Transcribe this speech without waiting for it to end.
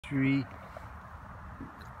3.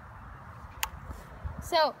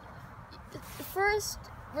 So first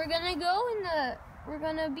we're gonna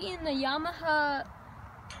be in the Yamaha.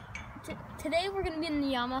 Today we're gonna be in the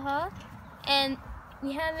Yamaha, and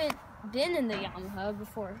we haven't been in the Yamaha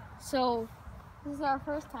before, so this is our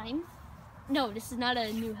first time. No, this is not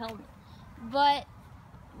a new helmet, but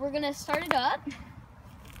we're gonna start it up,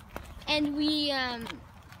 and we're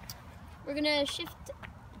gonna shift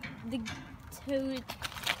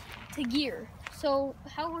to gear. So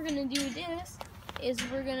how we're gonna do this is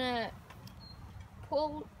we're gonna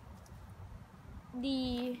pull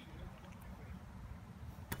the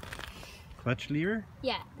Clutch lever?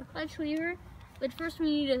 Yeah, the clutch lever, but first we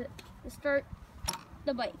need to start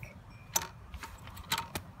the bike.